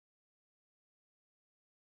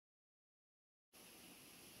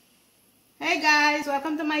Hey guys,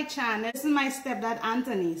 welcome to my channel. This is my stepdad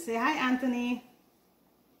Anthony. Say hi, Anthony.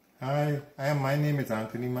 Hi, my name is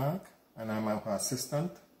Anthony Mark and I'm our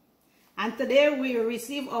assistant. And today we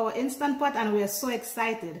receive our Instant Pot and we are so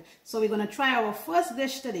excited. So we're going to try our first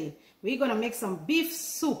dish today. We're going to make some beef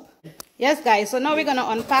soup. Yes guys, so now we're going to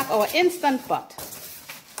unpack our Instant Pot.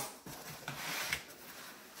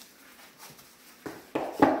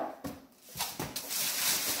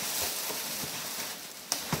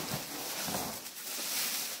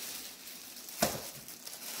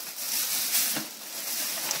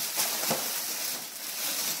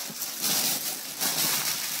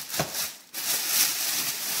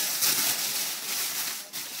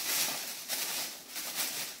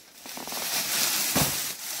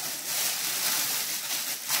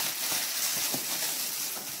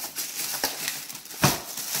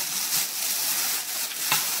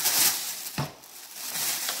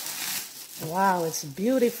 Wow, it's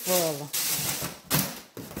beautiful.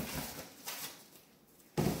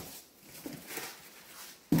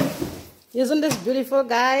 Isn't this beautiful,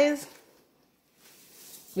 guys?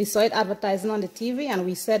 We saw it advertising on the TV and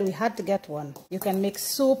we said we had to get one. You can make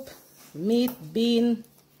soup, meat, bean.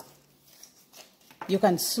 You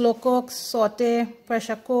can slow cook, saute,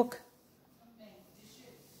 pressure cook.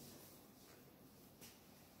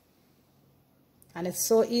 And it's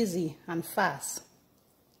so easy and fast.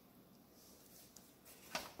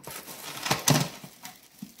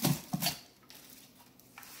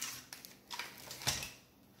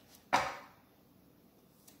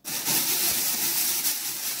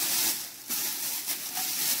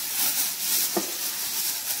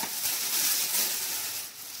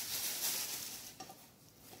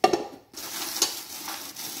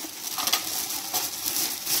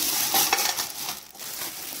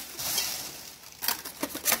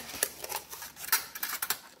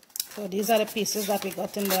 So these are the pieces that we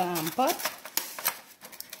got in the pot.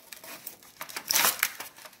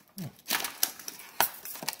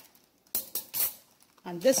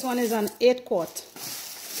 And this one is an 8 quart.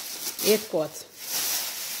 8 quart.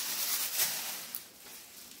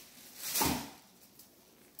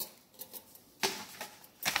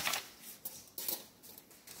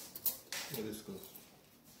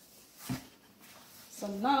 So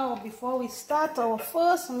now, before we start our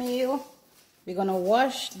first meal, we're going to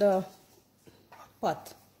wash the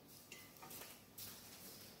pot.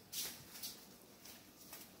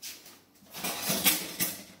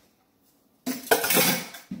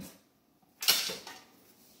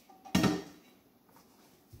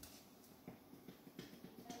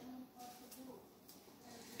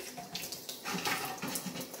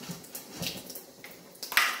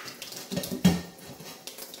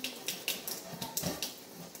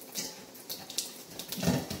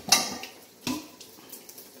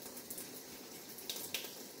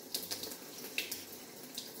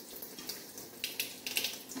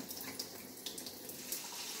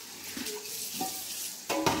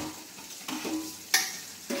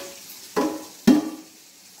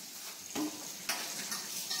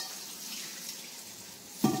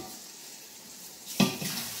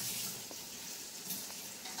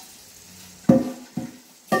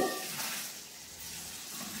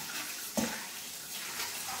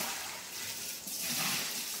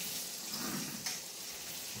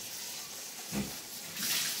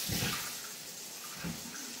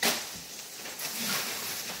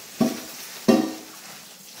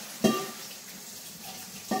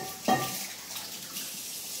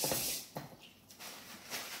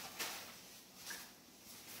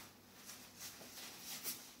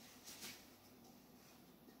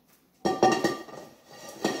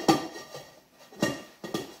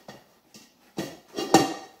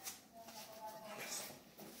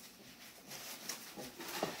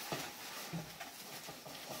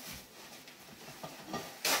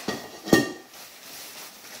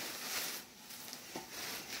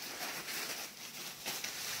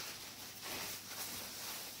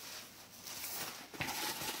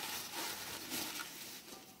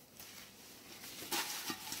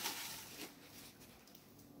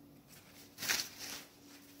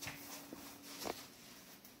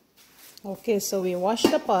 Okay, so we wash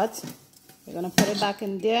the pot. We're going to put it back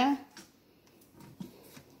in there.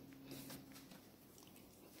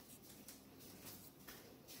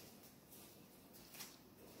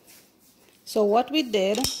 So what we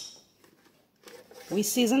did, we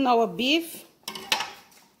seasoned our beef.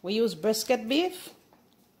 We use brisket beef.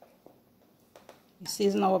 We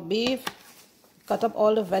season our beef. Cut up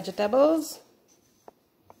all the vegetables,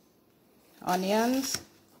 onions.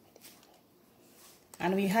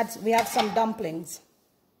 And we have some dumplings.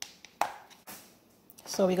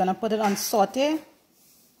 So we're gonna put it on saute.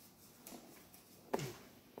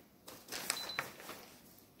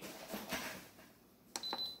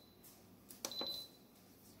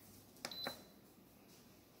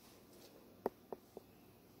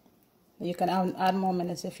 You can add more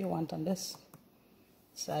minutes if you want on this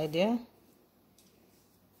side here.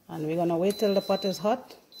 And we're gonna wait till the pot is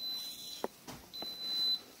hot.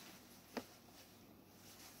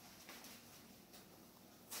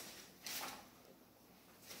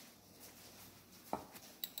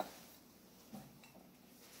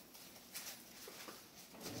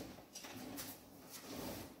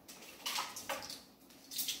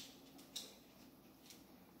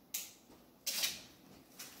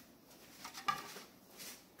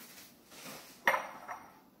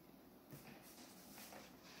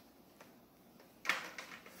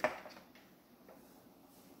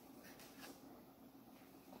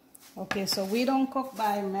 Okay, so we don't cook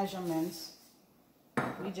by measurements,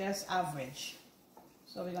 we just average.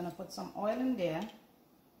 So we're gonna put some oil in there.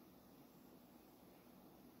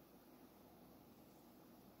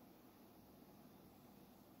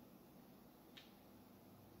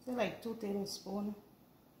 So like 2 tablespoons,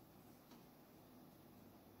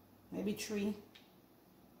 maybe 3.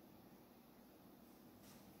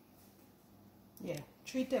 Yeah,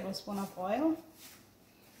 3 tablespoons of oil.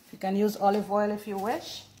 You can use olive oil if you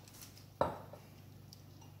wish.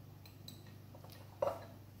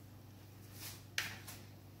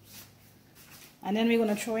 And then we're going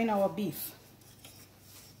to throw in our beef.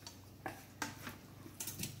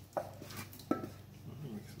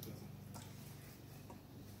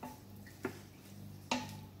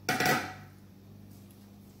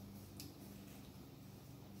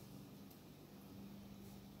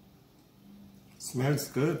 Smells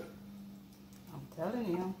good. I'm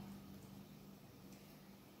telling you.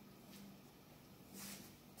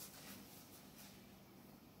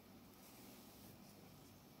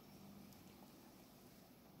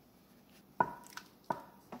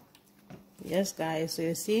 Yes, guys, so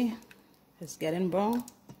you see, it's getting brown.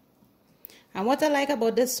 And what I like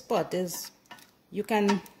about this pot is you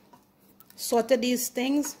can saute these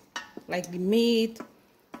things, like the meat,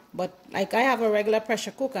 but like I have a regular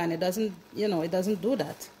pressure cooker and it doesn't, you know, it doesn't do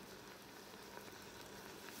that.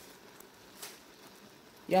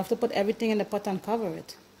 You have to put everything in the pot and cover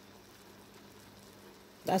it.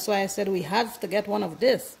 That's why I said we have to get one of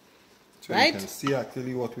this, so right? You can see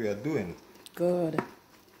actually what we are doing. Good.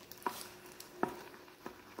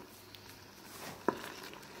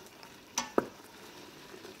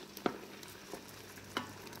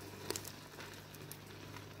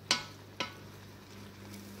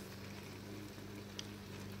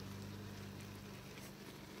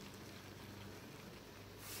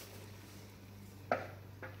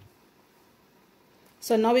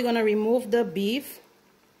 So now we're going to remove the beef.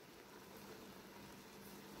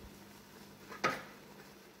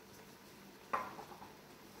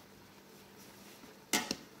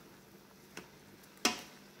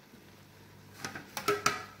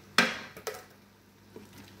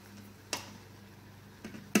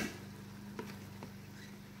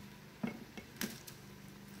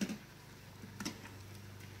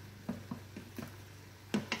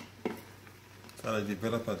 So I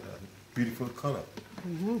develop a beautiful color.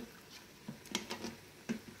 Mm-hmm.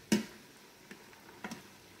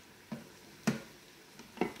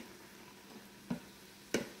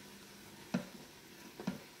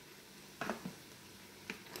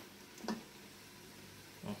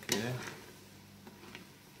 Okay.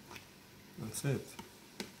 That's it.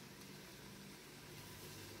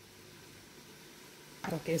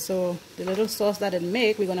 Okay, so the little sauce that it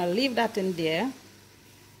make, we're going to leave that in there.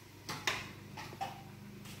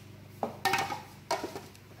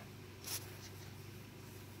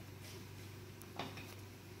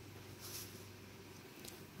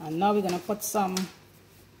 And now we're going to put some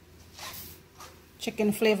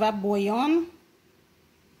chicken flavor bouillon.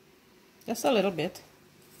 Just a little bit.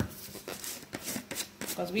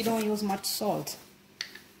 Because we don't use much salt.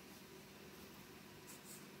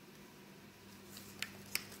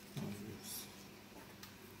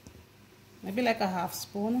 Maybe like a half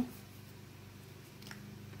spoon.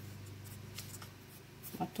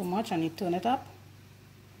 Not too much, and you turn it up.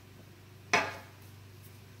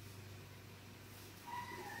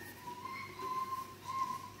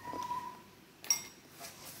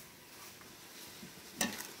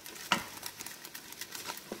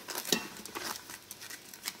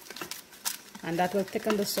 And that will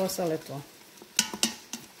thicken the sauce a little.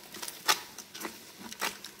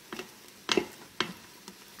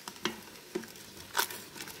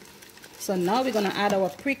 So now we're going to add our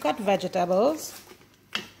pre-cut vegetables.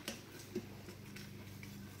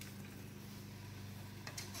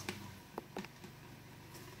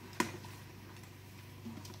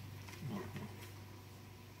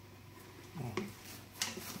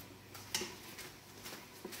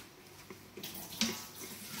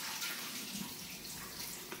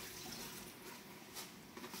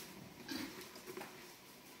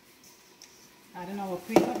 Adding our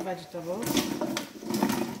pre-cut vegetables.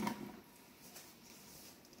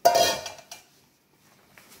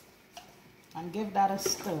 And give that a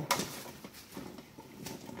stir.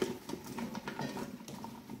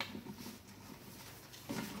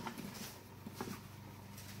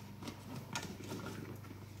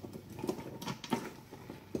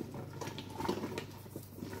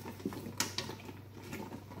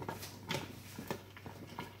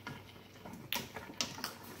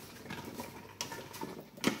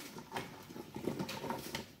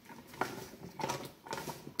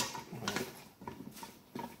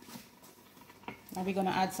 Now we're going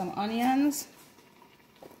to add some onions.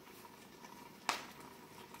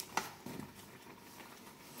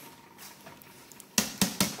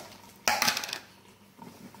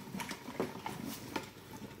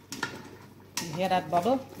 You hear that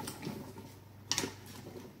bubble?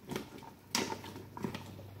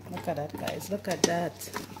 Look at that, guys. Look at that.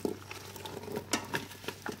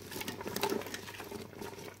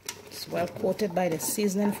 It's well coated by the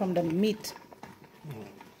seasoning from the meat.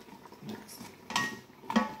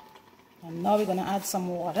 And now we're going to add some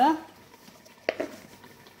water.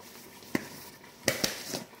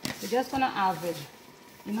 We're just going to average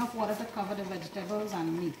enough water to cover the vegetables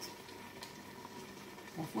and meat.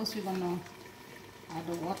 But first we're going to add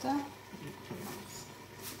the water.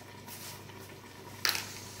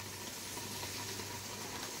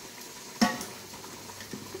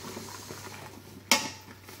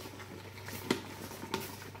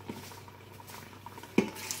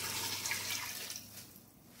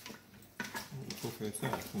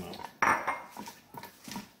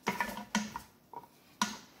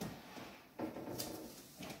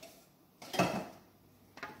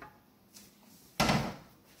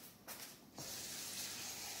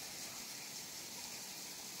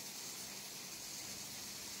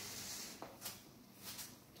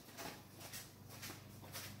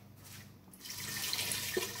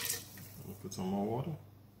 Put some more water.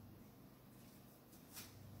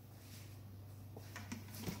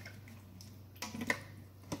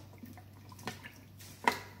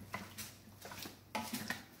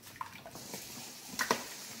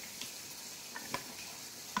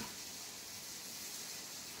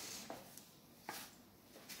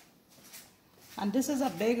 And this is a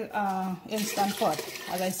big instant pot.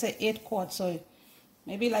 As I say, 8 quarts, so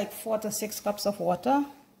maybe like 4 to 6 cups of water.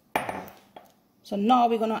 So now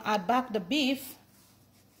we're going to add back the beef.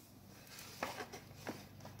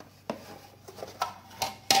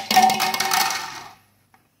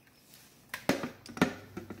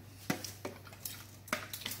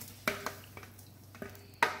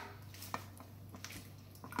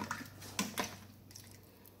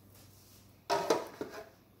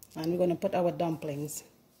 And we're going to put our dumplings.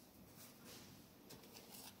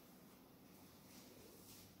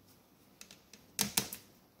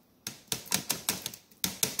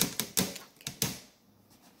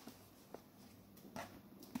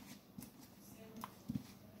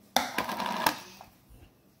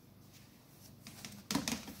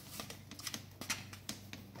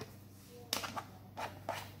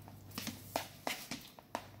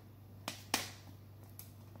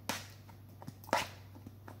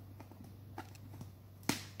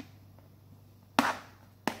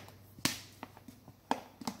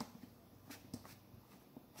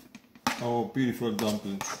 Oh, beautiful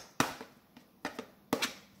dumplings.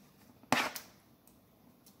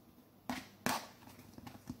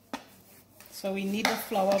 So we need the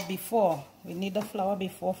flour before. We need the flour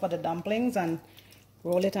before for the dumplings, and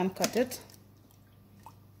roll it and cut it.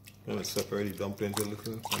 Gonna separate the dumplings a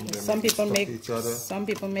little. Some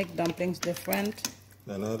people make dumplings different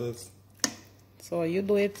than others. So you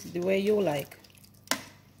do it the way you like.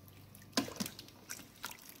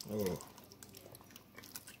 Oh.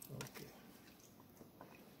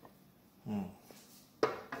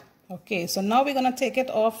 Okay, so now we're going to take it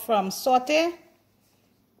off from saute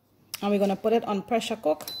and we're going to put it on pressure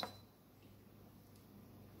cook.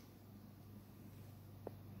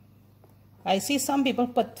 I see some people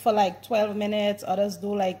put for like 12 minutes, others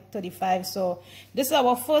do like 35. So this is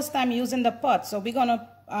our first time using the pot. So we're going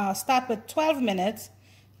to start with 12 minutes,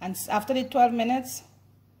 and after the 12 minutes,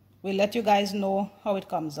 we'll let you guys know how it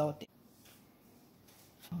comes out.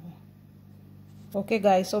 Okay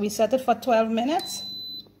guys, so we set it for 12 minutes.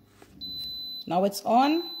 Now it's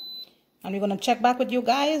on, and we're going to check back with you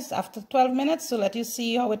guys after 12 minutes to let you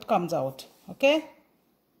see how it comes out. Okay?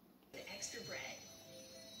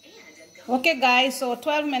 Okay guys, so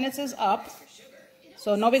 12 minutes is up.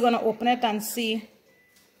 So now we're going to open it and see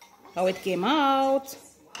how it came out.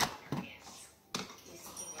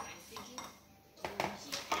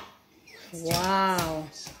 Wow.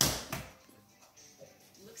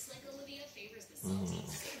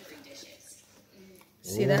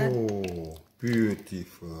 See that? Oh,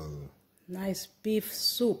 beautiful. Nice beef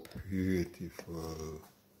soup. Beautiful.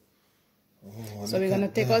 Oh, So we're going to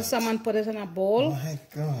take out some and put it in a bowl. Oh my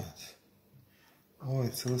God. Oh,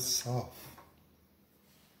 it's so soft.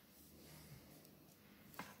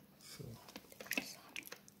 So.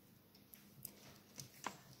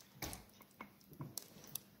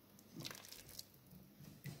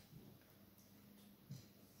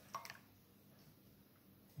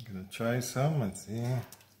 I'm going to try some and see.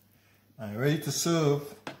 I'm ready to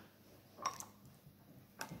serve.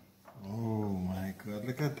 Oh my God,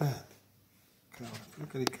 look at that.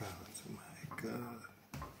 Look at the carrots. Oh my God.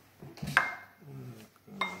 Oh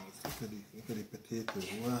God. Look at the potatoes.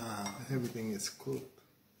 Wow, everything is cooked.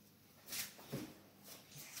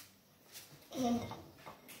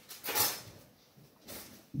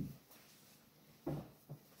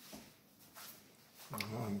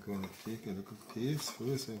 Now I'm going to take a little taste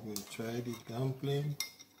first. I'm going to try the dumpling.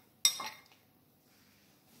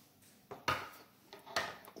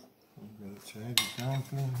 I'm going to try the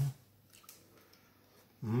dumpling.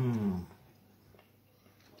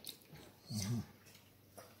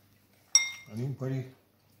 Anybody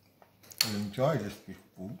will enjoy this beef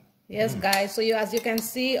food. Yes, guys. So as you can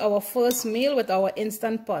see, our first meal with our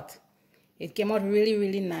Instant Pot. It came out really,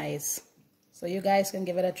 really nice. So you guys can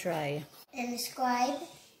give it a try. And subscribe.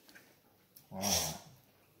 Wow.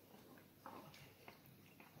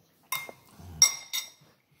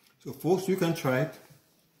 So folks, you can try it.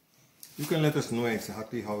 You can let us know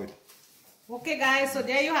exactly how it. Okay, guys. So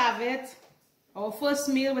there you have it. Our first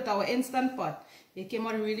meal with our Instant Pot. It came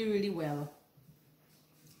out really, really well.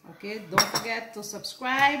 Okay, don't forget to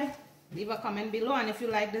subscribe, leave a comment below, and if you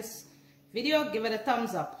like this video, give it a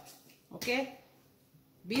thumbs up. Okay,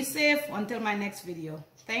 be safe until my next video.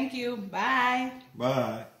 Thank you. Bye.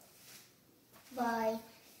 Bye. Bye.